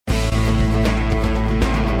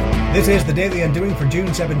This is the Daily Undoing for June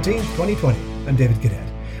 17th, 2020. I'm David Cadet.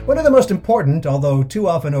 One of the most important, although too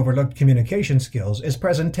often overlooked communication skills is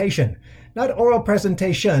presentation. Not oral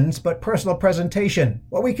presentations, but personal presentation.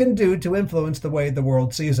 What we can do to influence the way the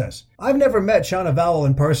world sees us. I've never met Shauna Vowell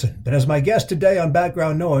in person, but as my guest today on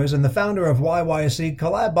Background Noise and the founder of YYC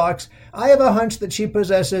Collab Box, I have a hunch that she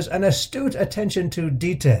possesses an astute attention to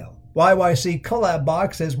detail. YYC Collab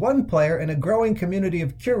Box is one player in a growing community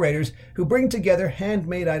of curators who bring together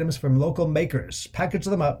handmade items from local makers, package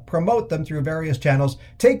them up, promote them through various channels,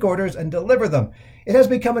 take orders, and deliver them. It has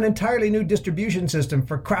become an entirely new distribution system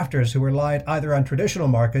for crafters who relied either on traditional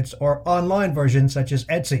markets or online versions such as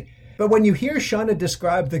Etsy. But when you hear Shauna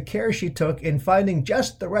describe the care she took in finding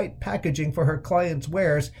just the right packaging for her clients'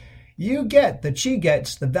 wares, you get that she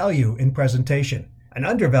gets the value in presentation, an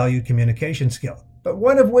undervalued communication skill, but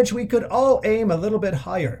one of which we could all aim a little bit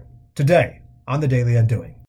higher. Today on the Daily Undoing.